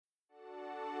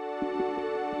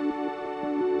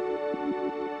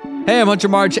Hey, I'm Hunter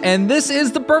March, and this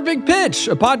is The Perfect Pitch,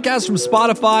 a podcast from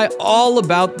Spotify all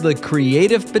about the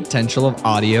creative potential of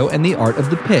audio and the art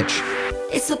of the pitch.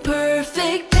 It's a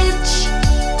perfect pitch,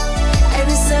 and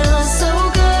it sounds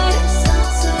so good.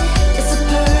 It's a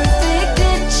perfect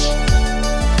pitch,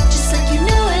 just like you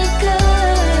know it could.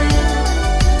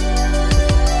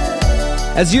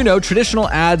 As you know, traditional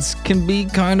ads can be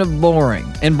kind of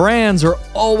boring, and brands are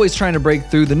always trying to break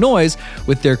through the noise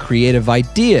with their creative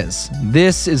ideas.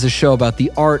 This is a show about the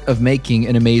art of making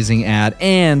an amazing ad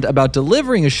and about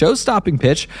delivering a show-stopping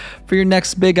pitch for your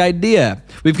next big idea.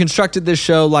 We've constructed this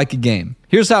show like a game.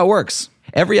 Here's how it works.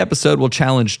 Every episode will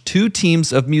challenge two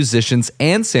teams of musicians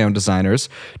and sound designers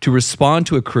to respond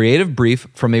to a creative brief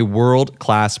from a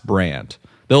world-class brand.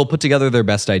 They'll put together their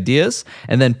best ideas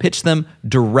and then pitch them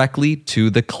directly to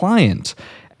the client.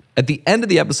 At the end of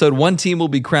the episode, one team will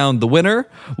be crowned the winner,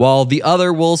 while the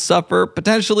other will suffer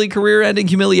potentially career-ending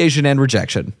humiliation and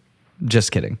rejection.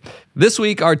 Just kidding. This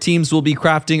week, our teams will be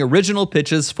crafting original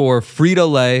pitches for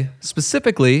Frito-Lay,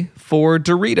 specifically for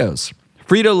Doritos.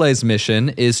 Frito-Lay's mission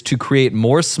is to create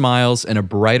more smiles and a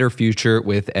brighter future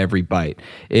with every bite.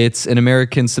 It's an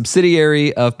American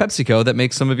subsidiary of PepsiCo that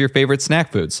makes some of your favorite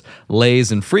snack foods.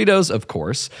 Lay's and Fritos, of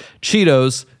course,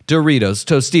 Cheetos, Doritos,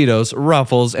 Tostitos,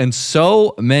 Ruffles, and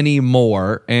so many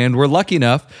more. And we're lucky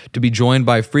enough to be joined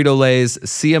by Frito-Lay's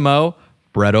CMO,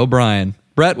 Brett O'Brien.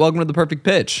 Brett, welcome to The Perfect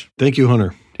Pitch. Thank you,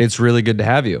 Hunter. It's really good to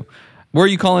have you. Where are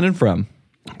you calling in from?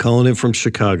 Calling in from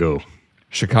Chicago.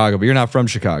 Chicago, but you're not from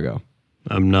Chicago.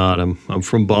 I'm not. I'm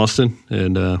from Boston,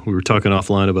 and we were talking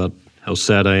offline about how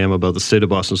sad I am about the state of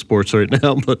Boston sports right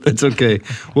now, but that's okay.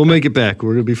 We'll make it back.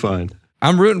 We're going to be fine.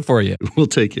 I'm rooting for you. We'll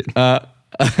take it.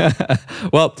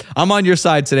 Well, I'm on your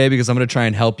side today because I'm going to try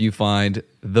and help you find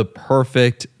the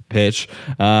perfect pitch.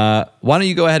 Why don't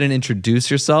you go ahead and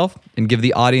introduce yourself and give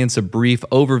the audience a brief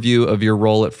overview of your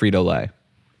role at Frito-Lay?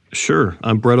 Sure.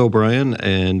 I'm Brett O'Brien,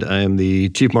 and I am the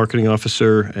Chief Marketing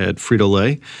Officer at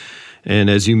Frito-Lay.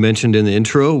 And as you mentioned in the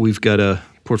intro, we've got a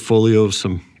portfolio of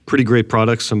some pretty great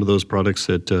products, some of those products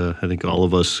that I think all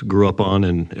of us grew up on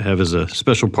and have as a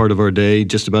special part of our day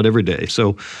just about every day.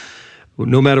 So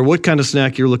no matter what kind of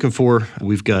snack you're looking for,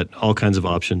 we've got all kinds of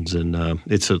options, and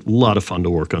it's a lot of fun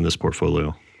to work on this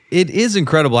portfolio. It is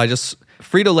incredible.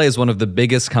 Frito-Lay is one of the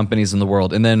biggest companies in the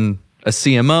world, and then a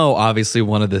CMO, obviously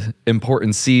one of the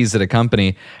important C's at a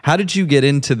company. How did you get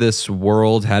into this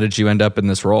world? How did you end up in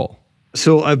this role?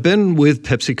 So I've been with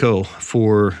PepsiCo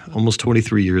for almost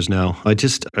 23 years now. I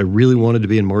really wanted to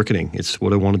be in marketing. It's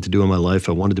what I wanted to do in my life.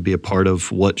 I wanted to be a part of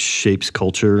what shapes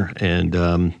culture and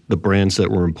the brands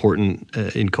that were important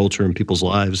in culture and people's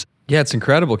lives. Yeah, it's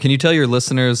incredible. Can you tell your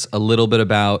listeners a little bit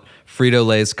about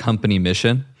Frito-Lay's company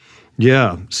mission?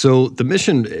 Yeah. So the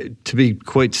mission, to be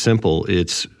quite simple,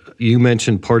 you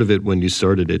mentioned part of it when you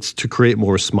started. It's to create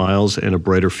more smiles and a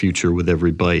brighter future with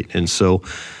every bite. And so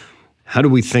how do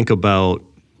we think about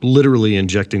literally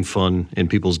injecting fun in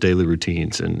people's daily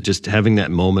routines and just having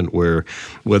that moment where,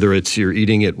 whether it's you're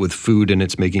eating it with food and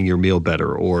it's making your meal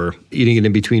better, or eating it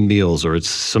in between meals, or it's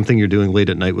something you're doing late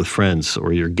at night with friends,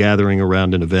 or you're gathering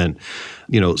around an event.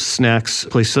 Snacks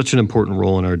play such an important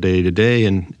role in our day to day,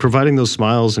 and providing those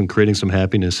smiles and creating some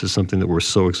happiness is something that we're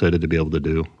so excited to be able to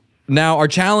do. Now, our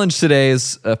challenge today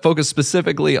is focused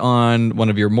specifically on one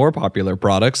of your more popular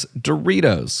products,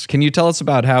 Doritos. Can you tell us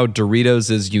about how Doritos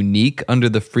is unique under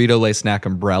the Frito-Lay snack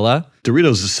umbrella?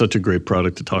 Doritos is such a great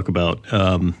product to talk about.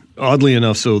 Oddly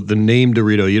enough, so the name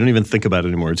Dorito, you don't even think about it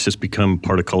anymore. It's just become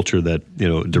part of culture that,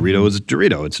 Dorito is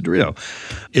Dorito. It's a Dorito.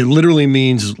 It literally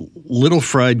means little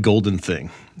fried golden thing.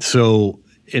 So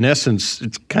in essence,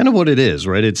 it's kind of what it is,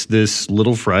 right? It's this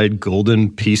little fried golden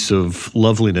piece of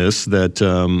loveliness that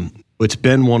it's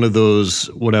been one of those,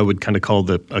 what I would kind of call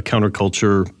a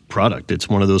counterculture product. It's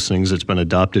one of those things that's been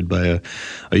adopted by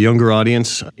a younger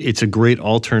audience. It's a great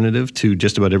alternative to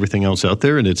just about everything else out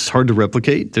there, and it's hard to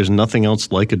replicate. There's nothing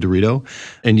else like a Dorito,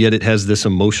 and yet it has this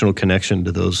emotional connection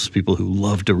to those people who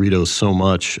love Doritos so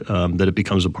much that it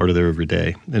becomes a part of their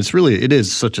everyday. And it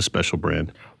is such a special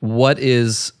brand. What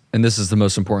is, and this is the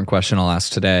most important question I'll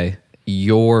ask today,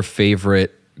 your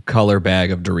favorite color bag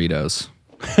of Doritos?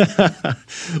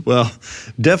 Well,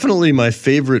 definitely my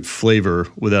favorite flavor,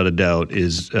 without a doubt,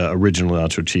 is original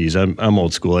nacho cheese. I'm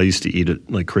old school. I used to eat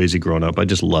it like crazy growing up. I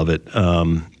just love it.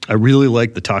 I really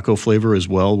like the taco flavor as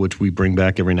well, which we bring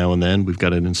back every now and then. We've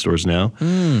got it in stores now.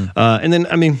 And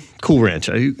then, Cool Ranch.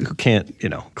 Who can't,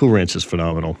 Cool Ranch is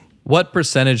phenomenal. What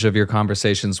percentage of your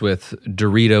conversations with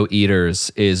Dorito eaters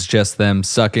is just them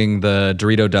sucking the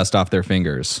Dorito dust off their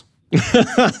fingers?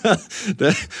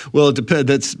 Well, it depends.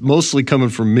 That's mostly coming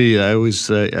from me. I always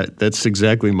say that's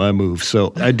exactly my move.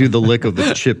 So I do the lick of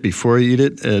the chip before I eat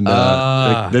it, and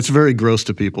that's very gross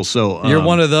to people. So You're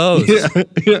one of those.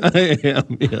 Yeah, I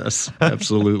am. Yes,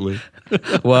 absolutely.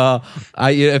 Well,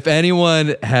 if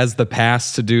anyone has the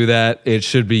pass to do that, it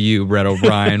should be you, Brett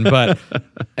O'Brien. But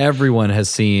everyone has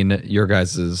seen your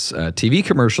guys' TV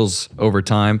commercials over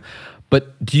time.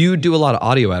 But do you do a lot of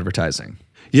audio advertising?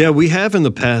 Yeah, we have in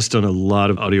the past done a lot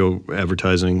of audio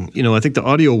advertising. I think the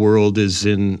audio world is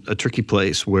in a tricky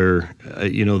place where,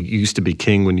 you used to be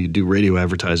king when you do radio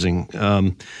advertising.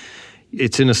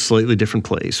 It's in a slightly different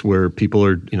place where people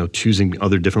are, choosing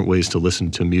other different ways to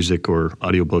listen to music or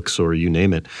audiobooks or you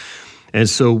name it. And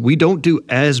so we don't do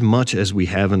as much as we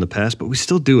have in the past, but we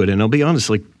still do it. And I'll be honest,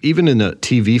 like even in a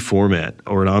TV format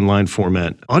or an online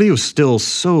format, audio is still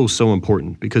so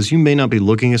important because you may not be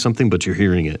looking at something, but you're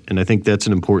hearing it. And I think that's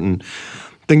an important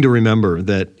thing to remember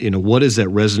that, what is that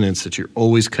resonance that you're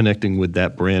always connecting with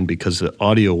that brand because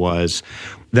audio-wise,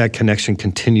 that connection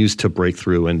continues to break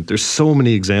through. And there's so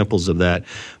many examples of that.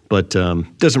 But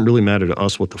it doesn't really matter to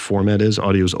us what the format is.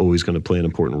 Audio is always going to play an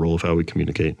important role of how we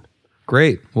communicate.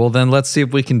 Great. Well, then let's see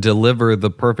if we can deliver the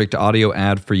perfect audio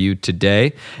ad for you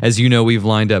today. As you know, we've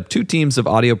lined up 2 teams of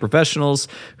audio professionals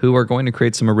who are going to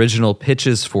create some original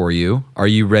pitches for you. Are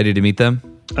you ready to meet them?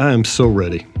 I am so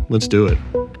ready. Let's do it.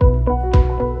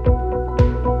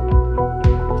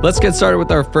 Let's get started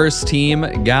with our first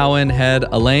team, Gowan Head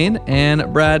Elaine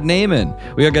and Brad Naiman.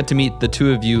 We all got to meet the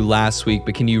 2 of you last week,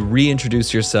 but can you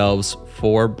reintroduce yourselves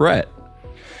for Brett?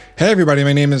 Hey everybody,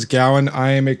 my name is Gowan.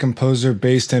 I am a composer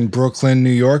based in Brooklyn,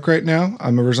 New York right now.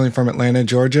 I'm originally from Atlanta,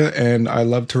 Georgia, and I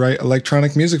love to write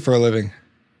electronic music for a living.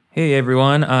 Hey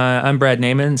everyone, I'm Brad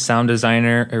Naiman, sound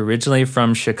designer originally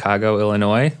from Chicago,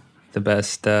 Illinois, the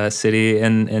best city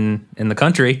in the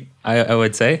country, I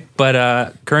would say,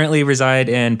 but currently reside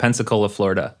in Pensacola,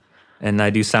 Florida. And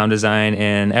I do sound design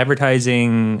in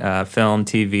advertising, film,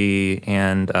 TV,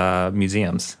 and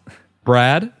museums.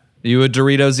 Brad, you a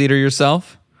Doritos eater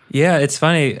yourself? Yeah, it's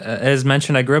funny. As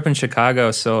mentioned, I grew up in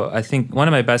Chicago, so I think one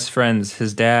of my best friends,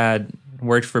 his dad,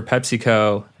 worked for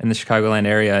PepsiCo in the Chicagoland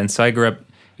area, and so I grew up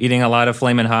eating a lot of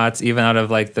Flamin' Hots, even out of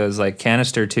like those like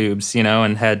canister tubes,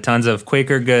 and had tons of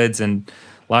Quaker goods and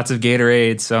lots of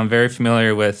Gatorade, so I'm very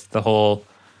familiar with the whole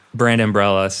brand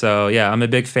umbrella. So yeah, I'm a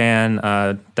big fan.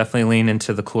 Definitely lean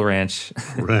into the Cool Ranch.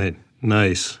 Right.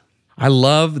 Nice. I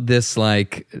love this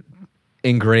like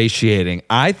ingratiating.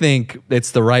 I think it's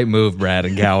the right move, Brad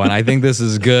and Gowan. I think this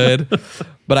is good,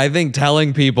 but I think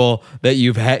telling people that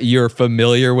you're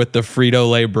familiar with the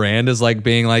Frito-Lay brand is like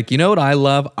being like, you know what I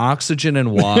love? Oxygen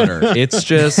and water. It's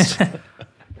just,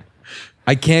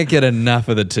 I can't get enough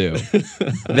of the 2.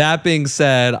 That being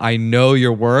said, I know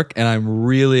your work and I'm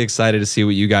really excited to see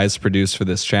what you guys produce for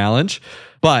this challenge.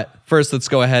 But first, let's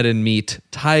go ahead and meet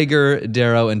Tiger,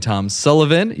 Darrow, and Tom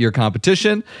Sullivan, your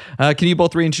competition. Can you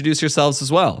both reintroduce yourselves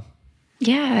as well?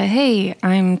 Yeah, hey,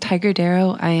 I'm Tiger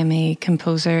Darrow. I am a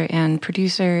composer and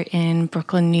producer in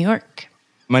Brooklyn, New York.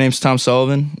 My name's Tom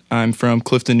Sullivan. I'm from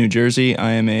Clifton, New Jersey.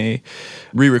 I am a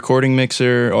re-recording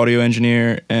mixer, audio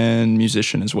engineer, and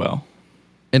musician as well.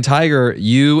 And Tiger,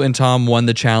 you and Tom won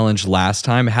the challenge last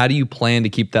time. How do you plan to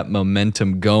keep that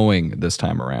momentum going this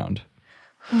time around?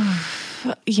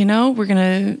 We're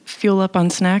going to fuel up on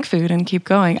snack food and keep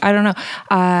going. I don't know.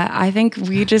 I think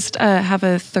we just have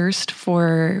a thirst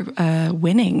for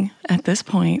winning at this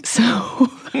point. So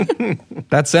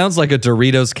that sounds like a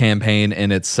Doritos campaign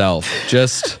in itself.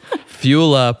 Just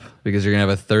fuel up because you're going to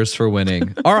have a thirst for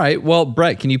winning. All right. Well,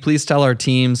 Brett, can you please tell our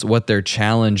teams what their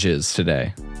challenge is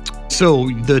today? So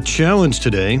the challenge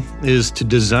today is to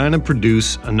design and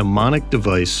produce a mnemonic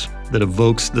device that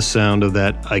evokes the sound of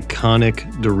that iconic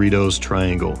Doritos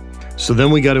triangle. So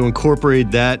then we got to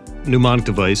incorporate that mnemonic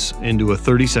device into a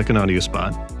 30-second audio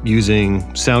spot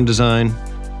using sound design,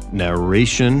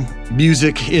 narration,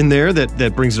 music in there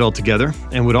that brings it all together.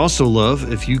 And would also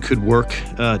love if you could work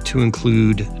to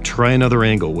include Try Another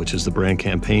Angle, which is the brand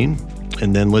campaign.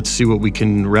 And then let's see what we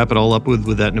can wrap it all up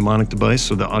with that mnemonic device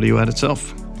or the audio ad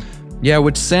itself. Yeah,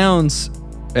 which sounds,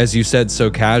 as you said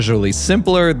so casually,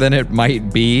 simpler than it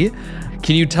might be.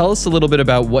 Can you tell us a little bit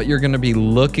about what you're going to be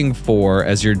looking for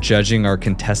as you're judging our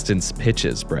contestants'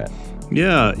 pitches, Brett?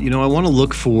 Yeah, I want to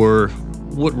look for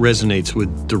what resonates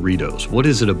with Doritos. What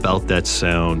is it about that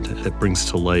sound that brings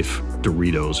to life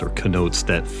Doritos or connotes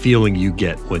that feeling you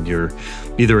get when you're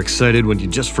either excited when you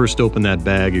just first open that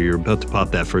bag or you're about to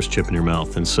pop that first chip in your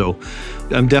mouth? And so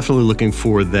I'm definitely looking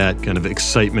for that kind of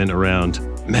excitement around,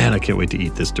 man, I can't wait to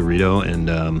eat this Dorito,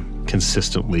 and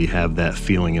consistently have that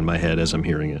feeling in my head as I'm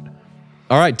hearing it.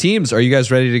 All right, teams, are you guys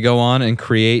ready to go on and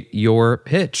create your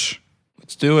pitch?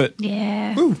 Let's do it.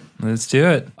 Yeah. Let's do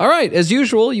it. All right, as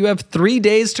usual, you have 3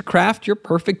 days to craft your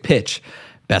perfect pitch.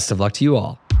 Best of luck to you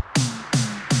all.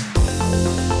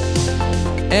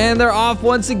 And they're off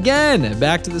once again.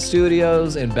 Back to the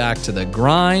studios and back to the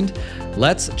grind.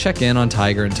 Let's check in on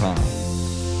Tiger and Tom.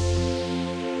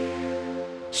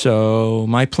 So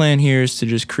my plan here is to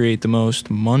just create the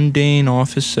most mundane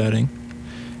office setting.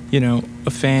 You know, a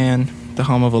fan, the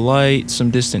hum of a light,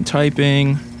 some distant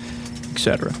typing,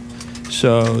 etc.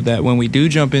 So that when we do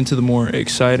jump into the more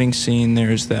exciting scene,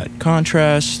 there's that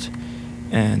contrast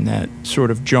and that sort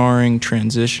of jarring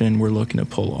transition we're looking to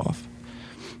pull off.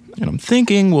 And I'm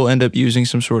thinking we'll end up using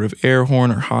some sort of air horn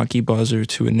or hockey buzzer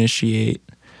to initiate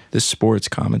this sports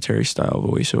commentary style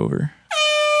voiceover.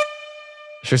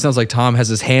 Sure sounds like Tom has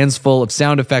his hands full of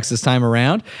sound effects this time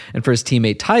around. And for his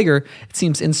teammate Tiger, it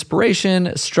seems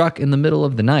inspiration struck in the middle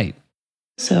of the night.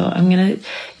 So I'm going to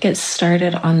get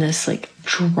started on this like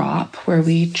drop where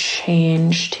we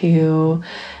change to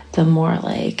the more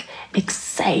like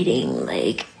exciting,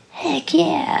 like, heck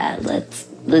yeah, let's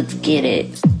get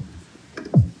it.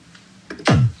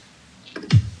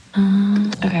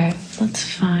 Okay, let's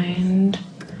find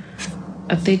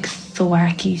a big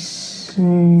thwacky snare.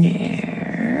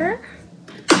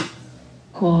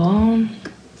 Cool.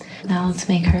 Now let's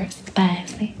make her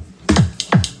spicy.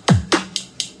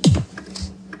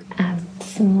 Add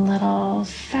some little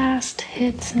fast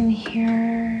hits in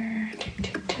here.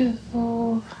 Two.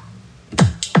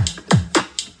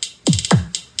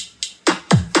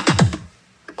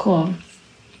 Cool.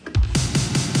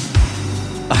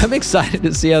 I'm excited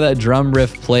to see how that drum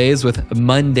riff plays with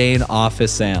mundane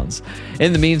office sounds.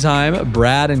 In the meantime,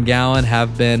 Brad and Gowan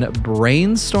have been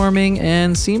brainstorming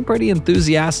and seem pretty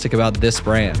enthusiastic about this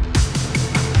brand.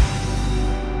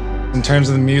 In terms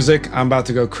of the music, I'm about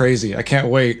to go crazy. I can't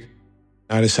wait.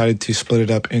 I decided to split it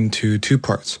up into 2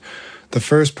 parts. The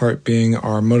first part being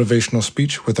our motivational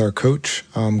speech with our coach,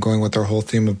 going with our whole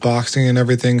theme of boxing and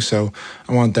everything. So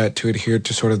I want that to adhere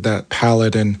to sort of that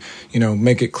palette and,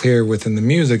 make it clear within the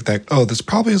music that, this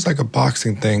probably is like a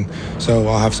boxing thing. So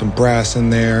I'll have some brass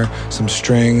in there, some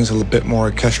strings, a little bit more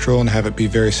orchestral, and have it be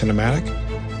very cinematic.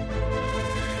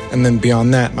 And then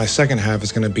beyond that, my second half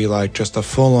is going to be like just a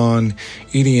full-on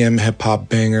EDM hip-hop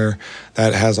banger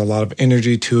that has a lot of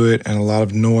energy to it and a lot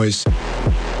of noise.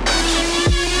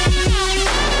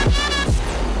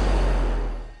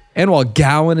 And while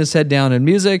Gowan is head down in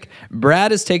music,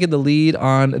 Brad has taken the lead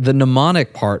on the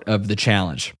mnemonic part of the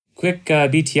challenge. Quick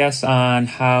BTS on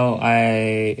how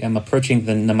I am approaching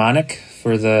the mnemonic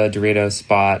for the Dorito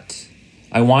spot.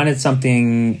 I wanted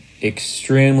something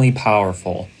extremely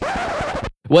powerful.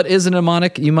 What is a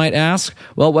mnemonic, you might ask?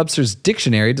 Well, Webster's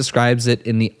dictionary describes it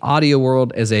in the audio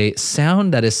world as a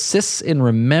sound that assists in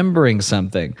remembering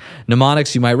something.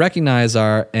 Mnemonics you might recognize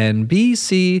are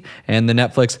NBC and the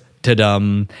Netflix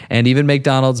ta-dum, and even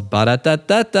McDonald's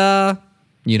ba-da-da-da-da.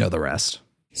 You know the rest.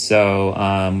 So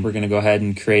we're going to go ahead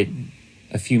and create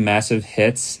a few massive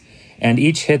hits, and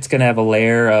each hit's going to have a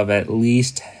layer of at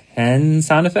least 10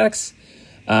 sound effects,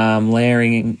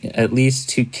 layering at least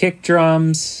 2 kick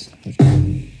drums.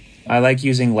 I like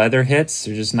using leather hits.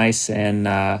 They're just nice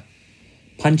and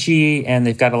punchy, and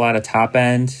they've got a lot of top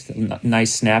end,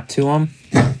 nice snap to them.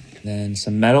 Then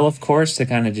some metal, of course, to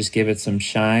kind of just give it some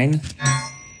shine.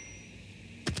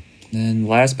 And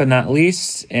last but not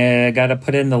least, I got to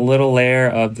put in the little layer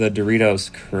of the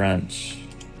Doritos Crunch.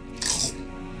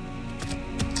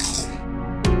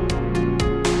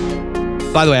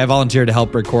 By the way, I volunteered to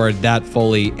help record that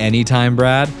Foley anytime,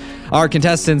 Brad. Our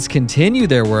contestants continue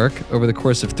their work over the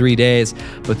course of 3 days,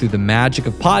 but through the magic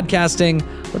of podcasting,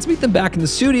 let's meet them back in the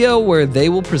studio where they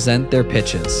will present their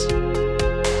pitches.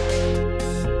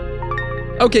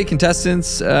 Okay,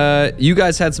 contestants, you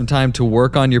guys had some time to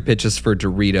work on your pitches for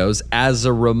Doritos. As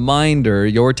a reminder,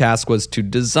 your task was to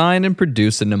design and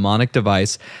produce a mnemonic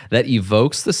device that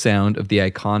evokes the sound of the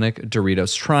iconic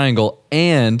Doritos triangle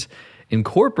and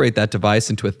incorporate that device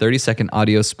into a 30-second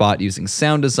audio spot using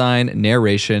sound design,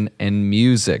 narration, and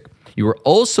music. You were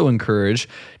also encouraged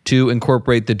to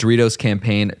incorporate the Doritos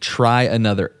campaign, Try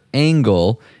Another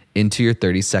Angle, into your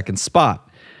 30-second spot.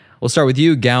 We'll start with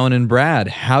you, Gowan and Brad.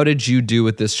 How did you do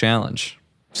with this challenge?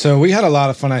 So we had a lot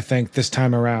of fun, I think, this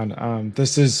time around.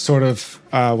 This is sort of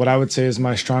what I would say is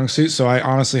my strong suit. So I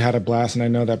honestly had a blast, and I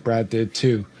know that Brad did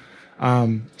too.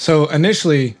 So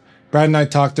initially, Brad and I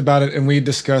talked about it, and we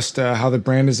discussed how the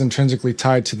brand is intrinsically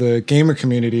tied to the gamer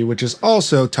community, which is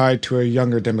also tied to a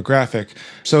younger demographic.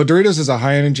 So Doritos is a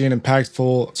high energy and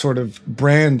impactful sort of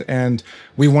brand, and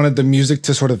we wanted the music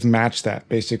to sort of match that,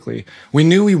 basically. We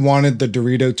knew we wanted the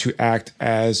Dorito to act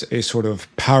as a sort of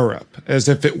power-up, as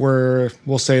if it were,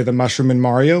 we'll say, the mushroom in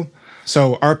Mario.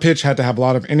 So our pitch had to have a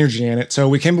lot of energy in it. So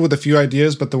we came up with a few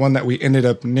ideas, but the one that we ended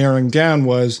up narrowing down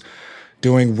was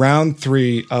doing round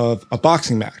 3 of a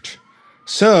boxing match.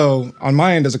 So on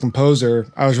my end as a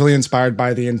composer, I was really inspired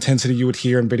by the intensity you would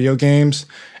hear in video games.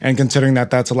 And considering that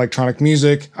that's electronic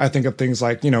music, I think of things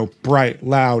like, bright,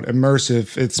 loud,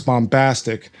 immersive, it's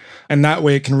bombastic. And that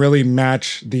way it can really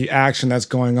match the action that's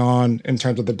going on in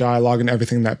terms of the dialogue and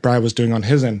everything that Brad was doing on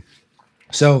his end.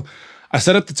 So I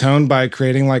set up the tone by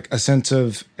creating like a sense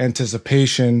of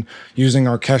anticipation using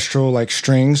orchestral like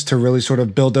strings to really sort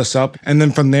of build us up. And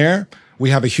then from there,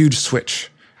 we have a huge switch.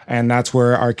 And that's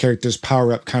where our character's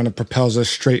power up kind of propels us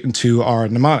straight into our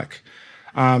mnemonic.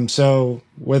 So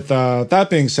with that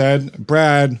being said,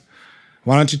 Brad,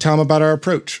 why don't you tell them about our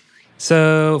approach?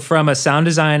 So from a sound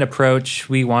design approach,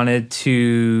 we wanted to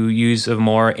use a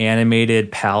more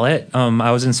animated palette.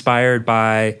 I was inspired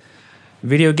by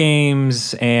video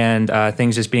games and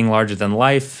things just being larger than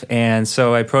life. And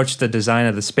so I approached the design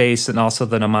of the space and also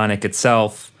the mnemonic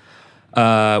itself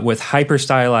with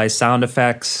hyper-stylized sound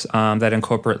effects that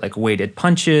incorporate like weighted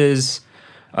punches,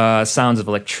 sounds of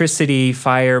electricity,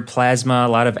 fire, plasma, a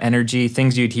lot of energy,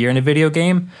 things you'd hear in a video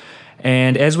game.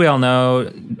 And as we all know,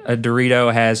 a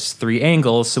Dorito has 3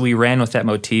 angles, so we ran with that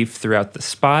motif throughout the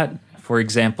spot. For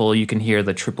example, you can hear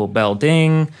the triple bell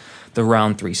ding, the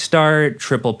round 3 start,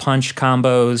 triple punch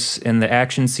combos in the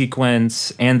action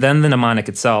sequence, and then the mnemonic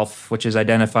itself, which is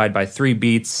identified by 3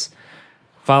 beats,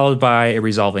 followed by a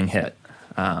resolving hit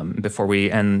before we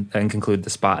end and conclude the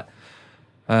spot.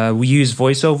 We use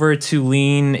voiceover to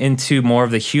lean into more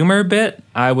of the humor bit.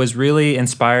 I was really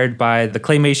inspired by the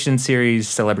claymation series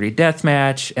Celebrity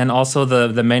Deathmatch and also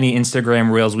the many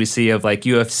Instagram reels we see of like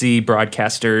UFC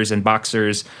broadcasters and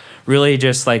boxers really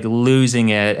just like losing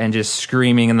it and just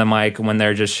screaming in the mic when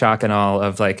they're just shock and awe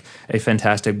of like a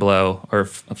fantastic blow or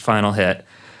final hit.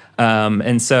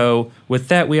 And so with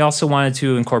that, we also wanted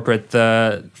to incorporate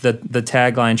the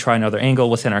tagline, try another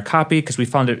angle within our copy because we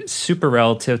found it super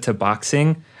relative to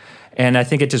boxing. And I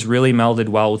think it just really melded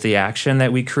well with the action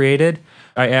that we created.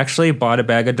 I actually bought a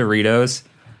bag of Doritos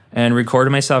and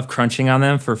recorded myself crunching on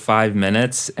them for 5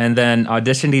 minutes and then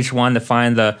auditioned each one to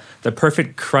find the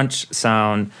perfect crunch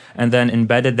sound and then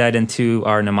embedded that into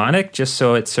our mnemonic just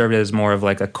so it served as more of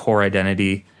like a core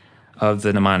identity of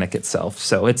the mnemonic itself.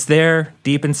 So it's there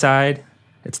deep inside.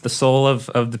 It's the soul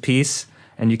of the piece,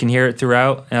 and you can hear it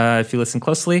throughout if you listen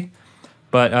closely.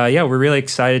 But yeah, we're really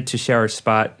excited to share our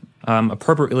spot,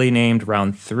 appropriately named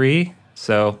Round 3.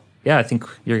 So yeah, I think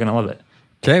you're going to love it.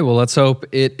 Okay, well, let's hope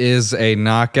it is a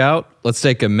knockout. Let's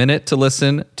take a minute to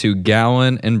listen to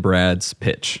Gowan and Brad's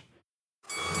pitch.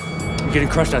 You're getting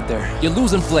crushed out there. You're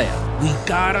losing flair. We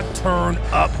gotta turn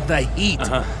up the heat.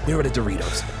 Here are the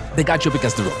Doritos. They got you up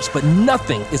against the ropes, but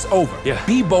nothing is over. Yeah.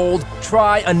 Be bold.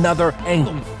 Try another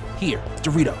angle. Here,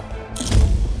 Dorito.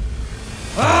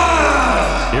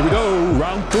 Here we go,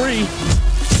 round 3.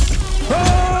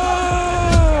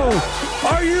 Oh!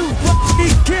 Are you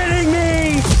f***ing kidding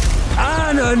me?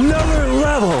 On another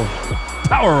level.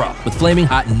 Power up with flaming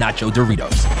hot nacho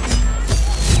Doritos.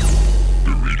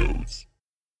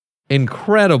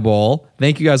 Incredible.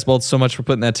 Thank you guys both so much for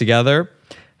putting that together.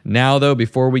 Now, though,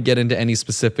 before we get into any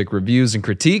specific reviews and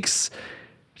critiques,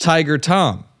 Tiger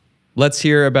Tom, let's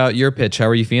hear about your pitch. How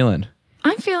are you feeling?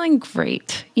 I'm feeling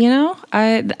great.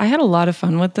 I had a lot of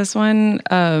fun with this one,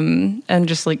 and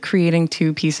just like creating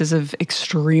 2 pieces of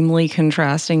extremely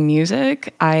contrasting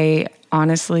music. I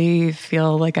honestly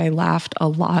feel like I laughed a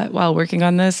lot while working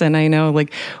on this, and I know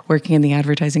like working in the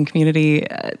advertising community,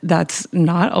 that's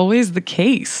not always the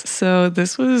case. So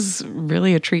this was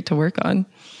really a treat to work on.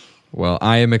 Well,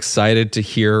 I am excited to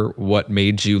hear what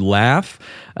made you laugh.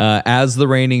 As the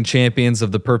reigning champions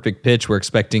of the perfect pitch, we're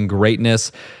expecting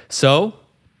greatness. So,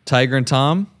 Tiger and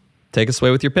Tom, take us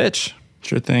away with your pitch.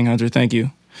 Sure thing, Hunter. Thank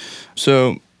you.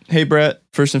 So, hey, Brett.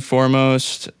 First and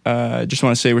foremost, I just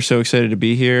want to say we're so excited to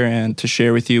be here and to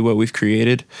share with you what we've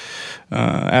created.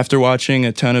 After watching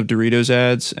a ton of Doritos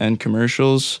ads and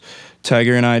commercials,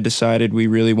 Tiger and I decided we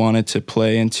really wanted to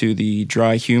play into the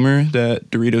dry humor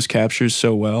that Doritos captures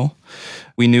so well.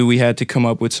 We knew we had to come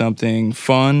up with something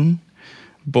fun,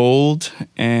 bold,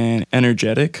 and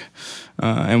energetic,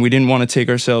 and we didn't want to take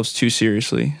ourselves too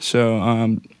seriously.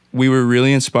 So we were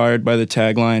really inspired by the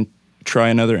tagline, "Try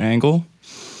another angle."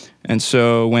 And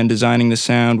so when designing the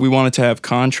sound, we wanted to have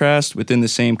contrast within the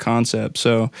same concept.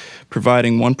 So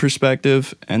providing one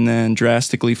perspective and then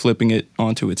drastically flipping it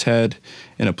onto its head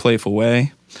in a playful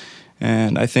way.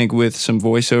 And I think with some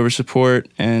voiceover support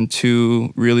and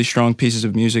 2 really strong pieces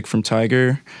of music from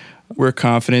Tiger, we're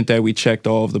confident that we checked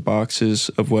all of the boxes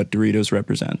of what Doritos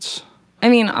represents. I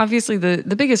mean, obviously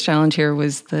the biggest challenge here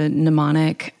was the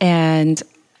mnemonic, and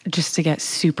just to get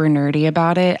super nerdy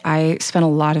about it, I spent a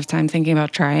lot of time thinking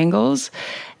about triangles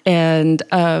and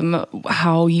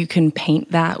how you can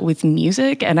paint that with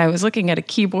music. And I was looking at a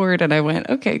keyboard and I went,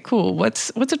 okay, cool.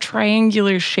 What's a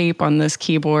triangular shape on this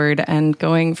keyboard? And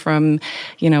going from,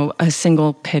 a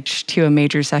single pitch to a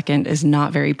major second is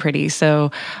not very pretty.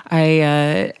 So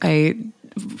I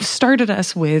started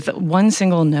us with one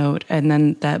single note, and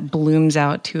then that blooms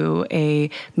out to a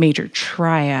major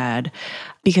triad,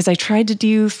 because I tried to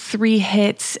do 3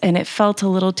 hits and it felt a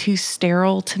little too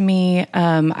sterile to me.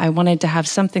 I wanted to have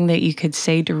something that you could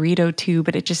say Dorito to,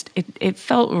 but it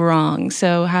felt wrong.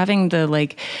 So having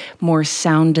the more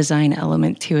sound design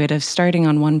element to it of starting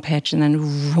on one pitch and then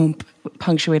whoomp,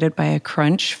 punctuated by a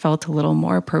crunch felt a little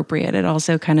more appropriate. It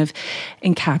also kind of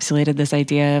encapsulated this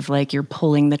idea of you're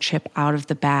pulling the chip out of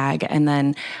the bag, and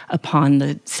then upon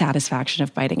the satisfaction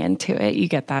of biting into it, you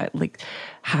get that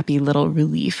happy little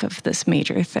relief of this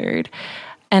major third.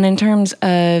 And in terms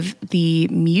of the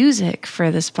music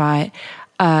for the spot,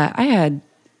 I had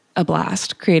a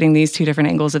blast creating these 2 different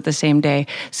angles at the same day.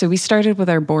 So we started with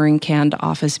our boring canned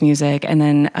office music, and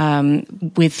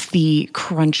then with the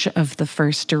crunch of the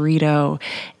first Dorito,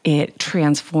 it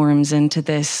transforms into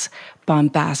this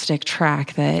bombastic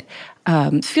track that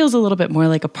feels a little bit more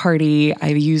like a party. I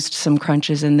used some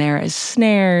crunches in there as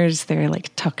snares. They're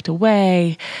tucked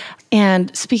away.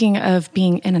 And speaking of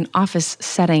being in an office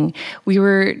setting, we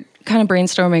were kind of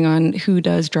brainstorming on who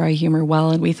does dry humor well,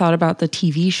 and we thought about the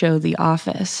TV show The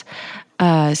Office.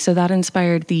 So that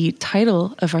inspired the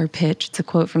title of our pitch. It's a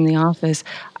quote from The Office: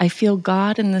 "I feel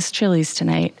God in this Chili's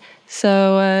tonight."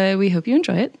 So we hope you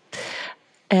enjoy it.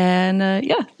 And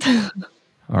yeah.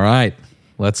 All right,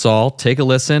 let's all take a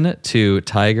listen to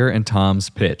Tiger and Tom's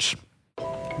pitch.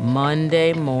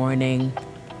 Monday morning,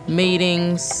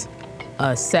 meetings,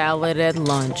 a salad at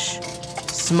lunch,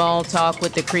 small talk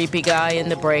with the creepy guy in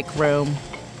the break room.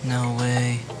 No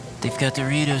way. They've got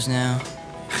Doritos now.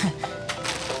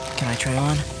 Can I try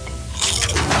one?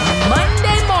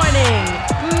 Monday morning,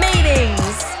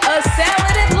 meetings, a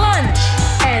salad at lunch,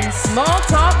 and small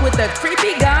talk with the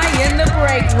creepy guy in the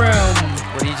break room.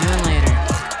 What are you doing later?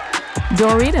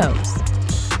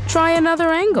 Doritos. Try another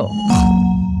angle.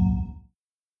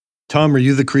 Tom, are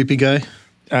you the creepy guy?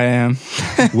 I am.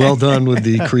 Well done with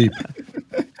the creep.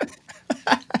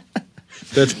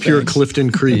 That's pure Clifton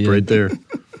creep right there.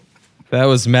 That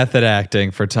was method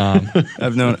acting for Tom.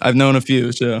 I've known a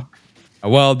few, so.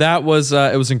 Well, that was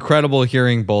it was incredible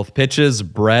hearing both pitches.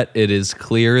 Brett, it is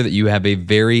clear that you have a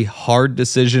very hard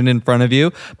decision in front of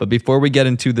you. But before we get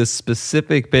into the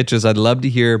specific pitches, I'd love to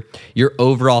hear your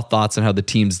overall thoughts on how the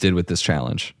teams did with this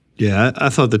challenge. Yeah, I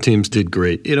thought the teams did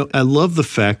great. I love the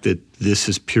fact that this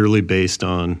is purely based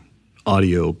on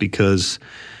audio, because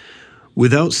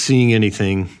without seeing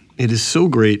anything, it is so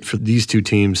great for these 2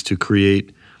 teams to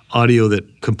create audio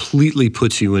that completely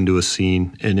puts you into a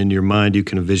scene, and in your mind you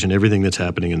can envision everything that's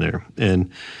happening in there.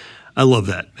 And I love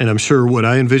that. And I'm sure what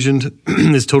I envisioned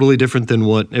is totally different than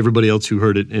what everybody else who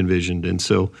heard it envisioned. And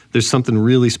so there's something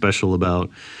really special about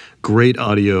great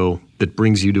audio that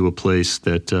brings you to a place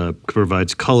that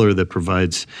provides color, that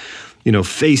provides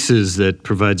faces, that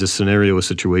provides a scenario, a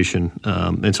situation.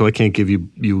 And so I can't give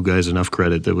you guys enough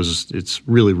credit. It's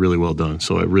really, really well done.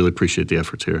 So I really appreciate the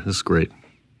efforts here. This is great.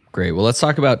 Great. Well, let's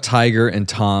talk about Tiger and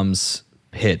Tom's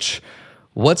pitch.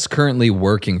 What's currently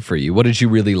working for you? What did you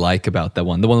really like about that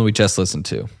one, the one that we just listened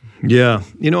to? Yeah.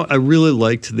 I really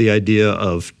liked the idea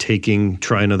of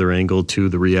try another angle to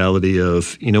the reality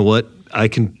of, what? I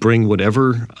can bring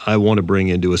whatever I want to bring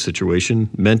into a situation.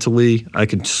 Mentally, I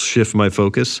can shift my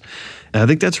focus. And I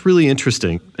think that's really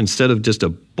interesting. Instead of just a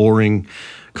boring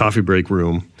coffee break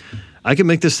room, I can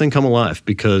make this thing come alive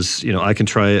because, I can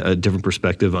try a different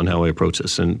perspective on how I approach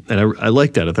this. And I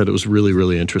like that. I thought it was really,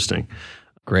 really interesting.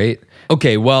 Great.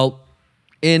 Okay, well,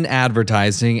 in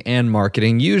advertising and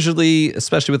marketing, usually,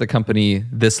 especially with a company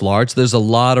this large, there's a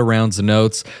lot of rounds of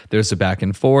notes, there's a back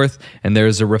and forth, and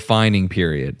there's a refining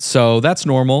period. So that's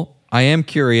normal. I am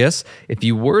curious, if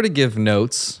you were to give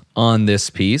notes on this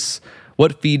piece,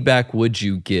 what feedback would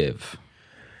you give?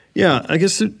 Yeah, I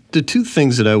guess the 2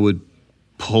 things that I would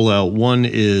pull out, one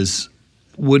is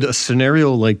would a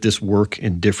scenario like this work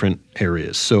in different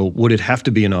areas? So would it have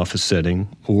to be an office setting,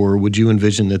 or would you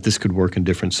envision that this could work in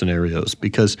different scenarios?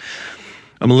 Because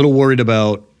I'm a little worried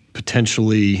about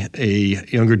potentially a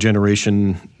younger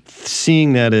generation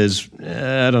seeing that as,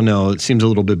 I don't know, it seems a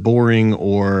little bit boring,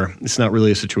 or it's not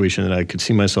really a situation that I could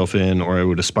see myself in, or I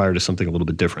would aspire to something a little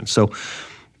bit different. So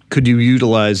could you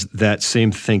utilize that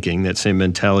same thinking, that same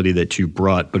mentality that you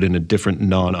brought, but in a different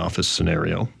non-office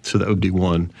scenario? So that would be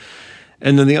one.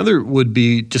 And then the other would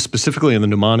be just specifically on the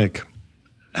mnemonic,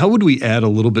 how would we add a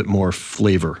little bit more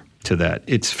flavor to that?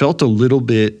 It's felt a little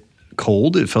bit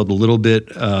cold. It felt a little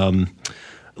bit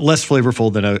less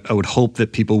flavorful than I would hope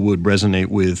that people would resonate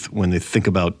with when they think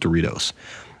about Doritos.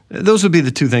 Those would be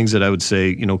the two things that I would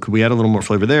say, could we add a little more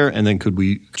flavor there? And then could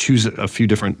we choose a few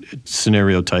different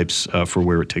scenario types for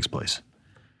where it takes place?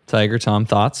 Tiger, Tom,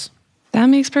 thoughts? That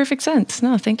makes perfect sense.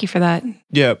 No, thank you for that.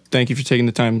 Yeah, thank you for taking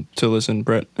the time to listen,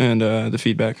 Brett, and the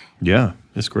feedback. Yeah,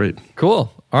 it's great.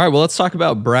 Cool. All right, well, let's talk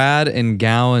about Brad and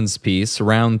Gowan's piece,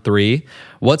 round 3.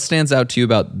 What stands out to you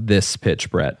about this pitch,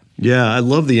 Brett? Yeah, I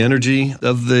love the energy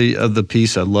of the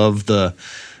piece. I love the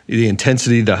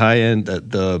intensity, the high end,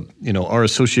 our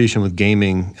association with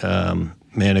gaming.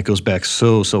 Man, it goes back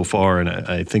so far, and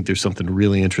I think there's something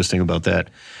really interesting about that.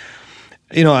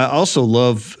 I also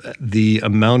love the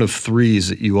amount of threes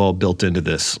that you all built into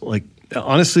this. Like,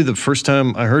 honestly, the first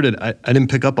time I heard it, I didn't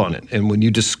pick up on it. And when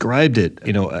you described it,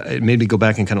 it made me go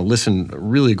back and kind of listen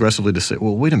really aggressively to say,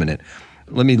 well, wait a minute.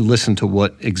 Let me listen to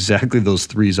what exactly those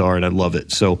threes are, and I love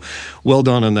it. So well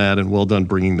done on that, and well done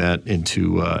bringing that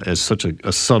into as such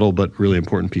a subtle but really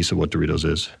important piece of what Doritos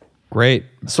is. Great.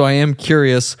 So I am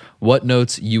curious what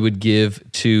notes you would give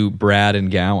to Brad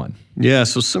and Gowan. Yeah,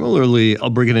 so similarly, I'll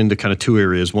break it into kind of two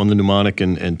areas, one the mnemonic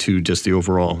and two just the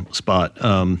overall spot.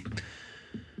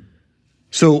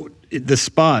 So the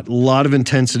spot, a lot of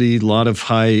intensity, a lot of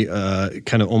high,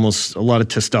 kind of almost a lot of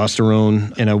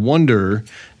testosterone. And I wonder,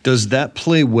 does that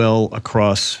play well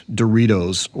across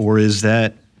Doritos, or is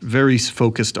that very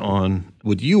focused on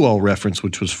what you all referenced,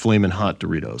 which was Flamin' Hot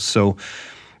Doritos? So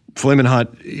Flamin'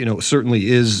 Hot, certainly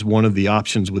is one of the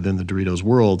options within the Doritos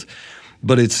world,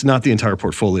 but it's not the entire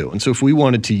portfolio. And so if we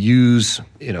wanted to use,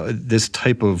 this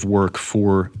type of work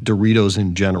for Doritos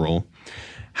in general,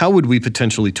 how would we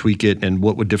potentially tweak it, and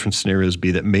what would different scenarios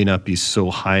be that may not be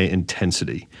so high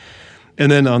intensity?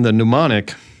 And then on the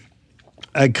mnemonic,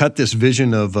 I cut this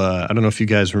vision of, I don't know if you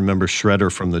guys remember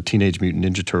Shredder from the Teenage Mutant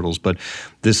Ninja Turtles, but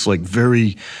this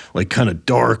very kind of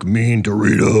dark, mean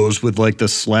Doritos with the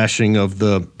slashing of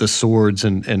the swords.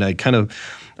 And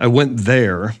I went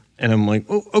there, and I'm like,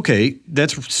 oh, okay,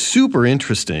 that's super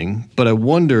interesting. But I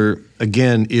wonder,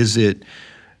 again, is it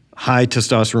high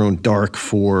testosterone dark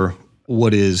for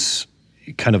what is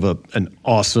kind of an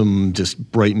awesome,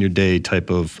 just brighten your day type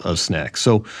of snack?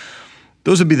 So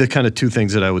those would be the kind of two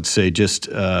things that I would say just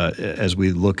as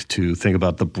we look to think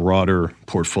about the broader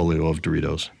portfolio of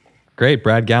Doritos. Great.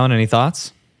 Brad, Gowan, any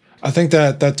thoughts? I think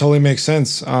that totally makes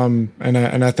sense. And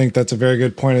I think that's a very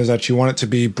good point, is that you want it to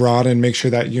be broad and make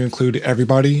sure that you include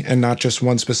everybody and not just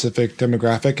one specific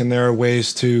demographic. And there are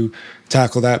ways to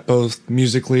tackle that both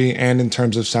musically and in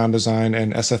terms of sound design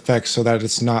and SFX, so that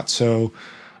it's not so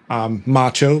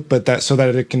macho, but so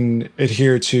that it can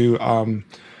adhere to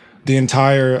the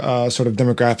entire sort of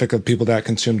demographic of people that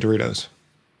consume Doritos.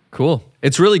 Cool.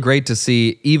 It's really great to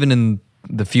see, even in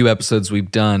the few episodes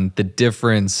we've done, the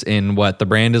difference in what the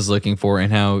brand is looking for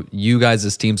and how you guys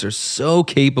as teams are so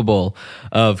capable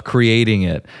of creating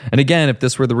it. And again, if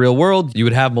this were the real world, you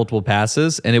would have multiple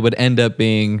passes and it would end up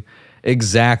being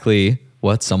exactly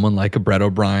what someone like a Brett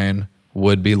O'Brien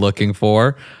would be looking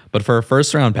for. But for a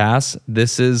first round pass,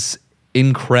 this is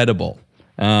incredible.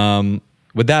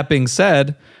 With that being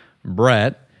said,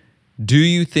 Brett, do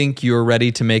you think you're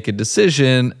ready to make a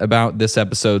decision about this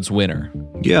episode's winner?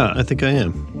 Yeah, I think I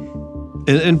am.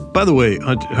 And by the way,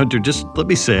 Hunter, just let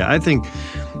me say, I think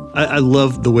I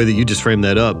love the way that you just framed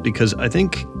that up, because I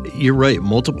think you're right.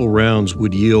 Multiple rounds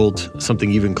would yield something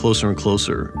even closer and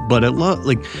closer. But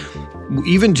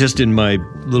even just in my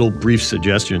little brief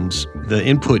suggestions, the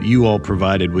input you all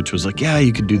provided, which was yeah,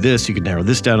 you could do this, you could narrow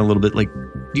this down a little bit.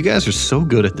 You guys are so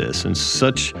good at this and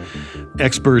such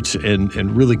experts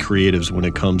and really creatives when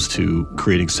it comes to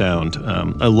creating sound.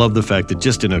 I love the fact that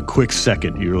just in a quick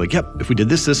second, you were like, yep, if we did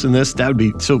this, this, and this, that would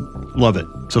be so, love it.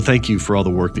 So thank you for all the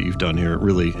work that you've done here.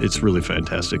 It's really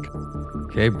fantastic.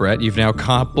 Okay, Brett, you've now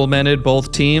complimented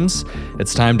both teams.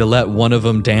 It's time to let one of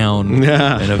them down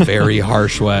in a very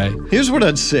harsh way. Here's what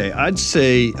I'd say. I'd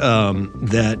say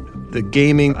that the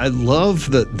gaming, I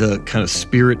love the kind of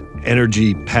spirit,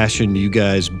 energy, passion you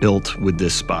guys built with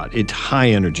this spot. It's high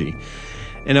energy.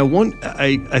 And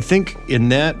I think in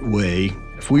that way,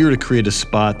 if we were to create a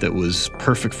spot that was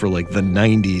perfect for like the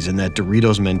 90s and that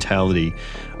Doritos mentality,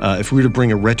 if we were to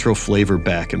bring a retro flavor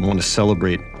back and want to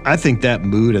celebrate, I think that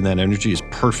mood and that energy is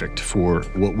perfect for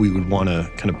what we would want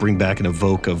to kind of bring back and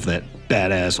evoke of that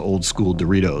badass old school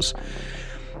Doritos.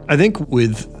 I think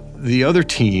with the other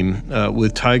team,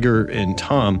 with Tiger and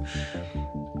Tom,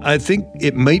 I think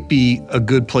it might be a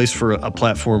good place for a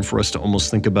platform for us to almost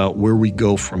think about where we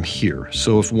go from here.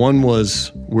 So if one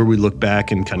was where we look back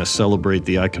and kind of celebrate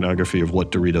the iconography of what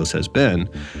Doritos has been,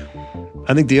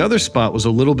 I think the other spot was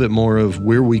a little bit more of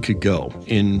where we could go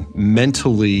in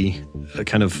mentally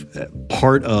kind of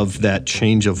part of that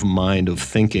change of mind of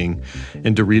thinking,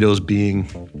 and Doritos being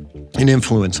an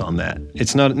influence on that.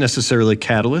 It's not necessarily a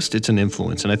catalyst, it's an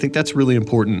influence. And I think that's really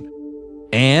important.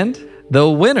 And the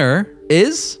winner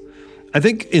is? I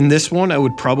think in this one, I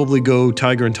would probably go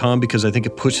Tiger and Tom because I think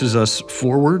it pushes us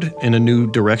forward in a new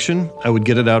direction. I would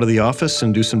get it out of the office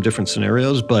and do some different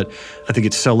scenarios, but I think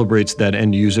it celebrates that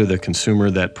end user, the consumer,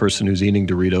 that person who's eating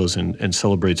Doritos and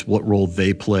celebrates what role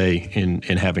they play in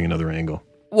having another angle.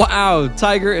 Wow,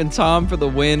 Tiger and Tom for the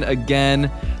win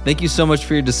again. Thank you so much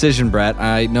for your decision, Brett.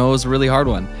 I know it was a really hard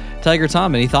one. Tiger,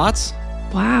 Tom, any thoughts?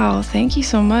 Wow, thank you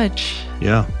so much.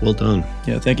 Yeah, well done.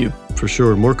 Yeah, thank you. For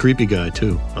sure. More creepy guy,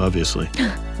 too, obviously.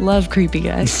 Love creepy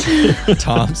guys.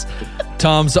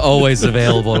 Tom's always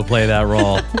available to play that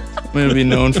role. I'm going to be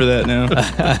known for that now.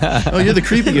 Oh, you're the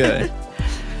creepy guy.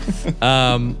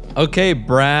 Okay,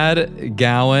 Brad,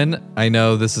 Gowan, I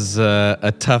know this is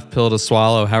a tough pill to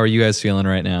swallow. How are you guys feeling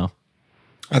right now?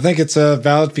 I think it's a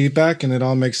valid feedback and it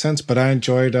all makes sense, but I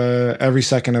enjoyed every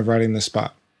second of writing this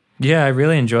spot. Yeah, I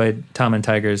really enjoyed Tom and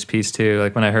Tiger's piece too.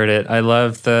 Like when I heard it, I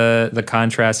loved the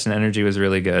contrast and energy was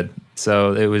really good.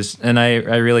 So it was, and I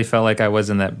really felt like I was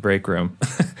in that break room.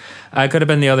 I could have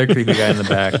been the other creepy guy in the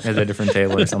back at a different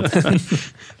table or something.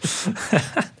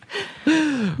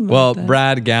 Well,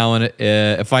 Brad, Gowan,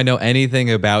 if I know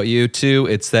anything about you two,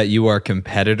 it's that you are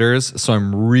competitors. So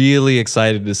I'm really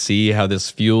excited to see how this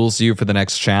fuels you for the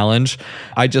next challenge.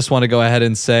 I just want to go ahead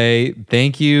and say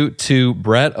thank you to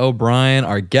Brett O'Brien,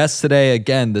 our guest today.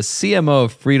 Again, the CMO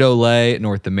of Frito-Lay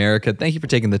North America. Thank you for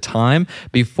taking the time.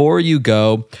 Before you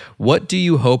go, what do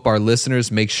you hope our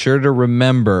listeners make sure to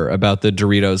remember about the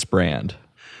Doritos brand?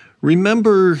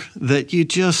 Remember that you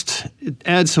just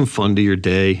add some fun to your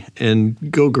day and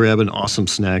go grab an awesome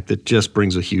snack that just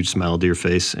brings a huge smile to your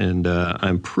face. And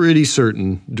I'm pretty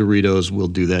certain Doritos will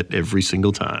do that every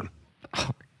single time.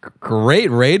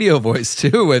 Great radio voice,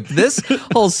 too. If this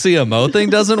whole CMO thing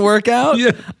doesn't work out,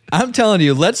 I'm telling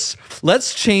you, let's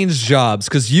change jobs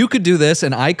because you could do this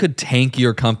and I could tank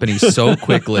your company so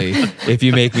quickly if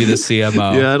you make me the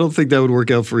CMO. Yeah, I don't think that would work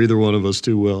out for either one of us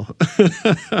too well.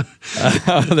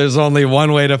 There's only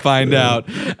one way to find out.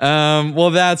 Well,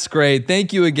 that's great.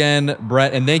 Thank you again,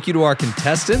 Brett, and thank you to our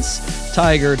contestants,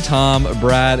 Tiger, Tom,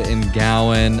 Brad, and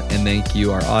Gowan, and thank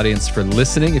you, our audience, for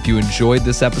listening. If you enjoyed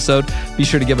this episode, be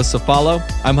sure to give us a follow.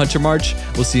 I'm Hunter March.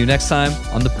 We'll see you next time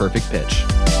on The Perfect Pitch.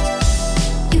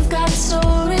 You've got a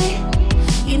story,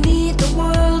 you need the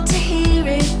world to hear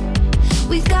it.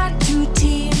 We've got two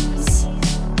teams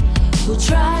who'll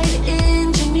try to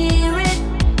engineer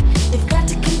it. They've got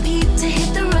to compete to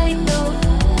hit the right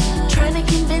note, trying to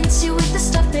convince you with the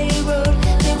stuff they wrote.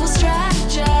 They will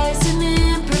strategize and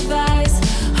improvise,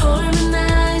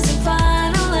 harmonize and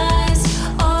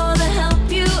finalize, all to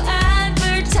help you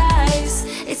advertise.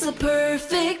 It's the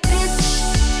perfect pitch,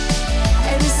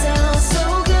 and it sounds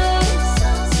so good.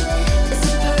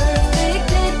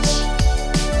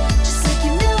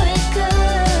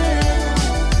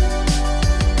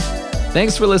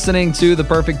 Thanks for listening to The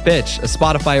Perfect Pitch, a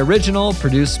Spotify original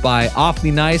produced by Awfully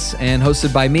Nice and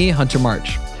hosted by me, Hunter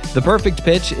March. The Perfect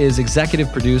Pitch is executive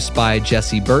produced by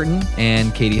Jesse Burton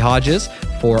and Katie Hodges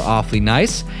for Awfully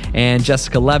Nice, and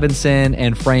Jessica Levinson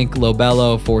and Frank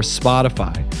Lobello for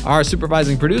Spotify. Our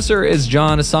supervising producer is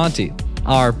John Asante.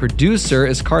 Our producer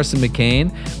is Carson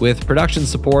McCain, with production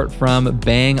support from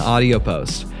Bang Audio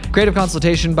Post. Creative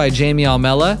consultation by Jamie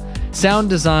Almella. Sound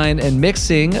design and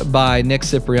mixing by Nick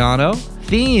Cipriano.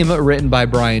 Theme written by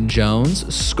Brian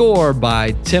Jones. Score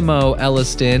by Timo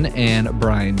Elliston and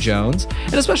Brian Jones.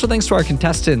 And a special thanks to our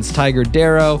contestants, Tiger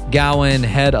Darrow, Gowan,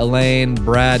 Head Elaine,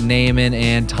 Brad Naiman,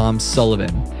 and Tom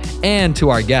Sullivan. And to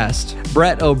our guest,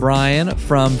 Brett O'Brien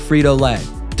from Frito-Lay.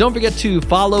 Don't forget to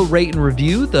follow, rate, and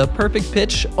review The Perfect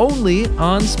Pitch only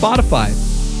on Spotify.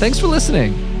 Thanks for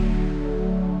listening.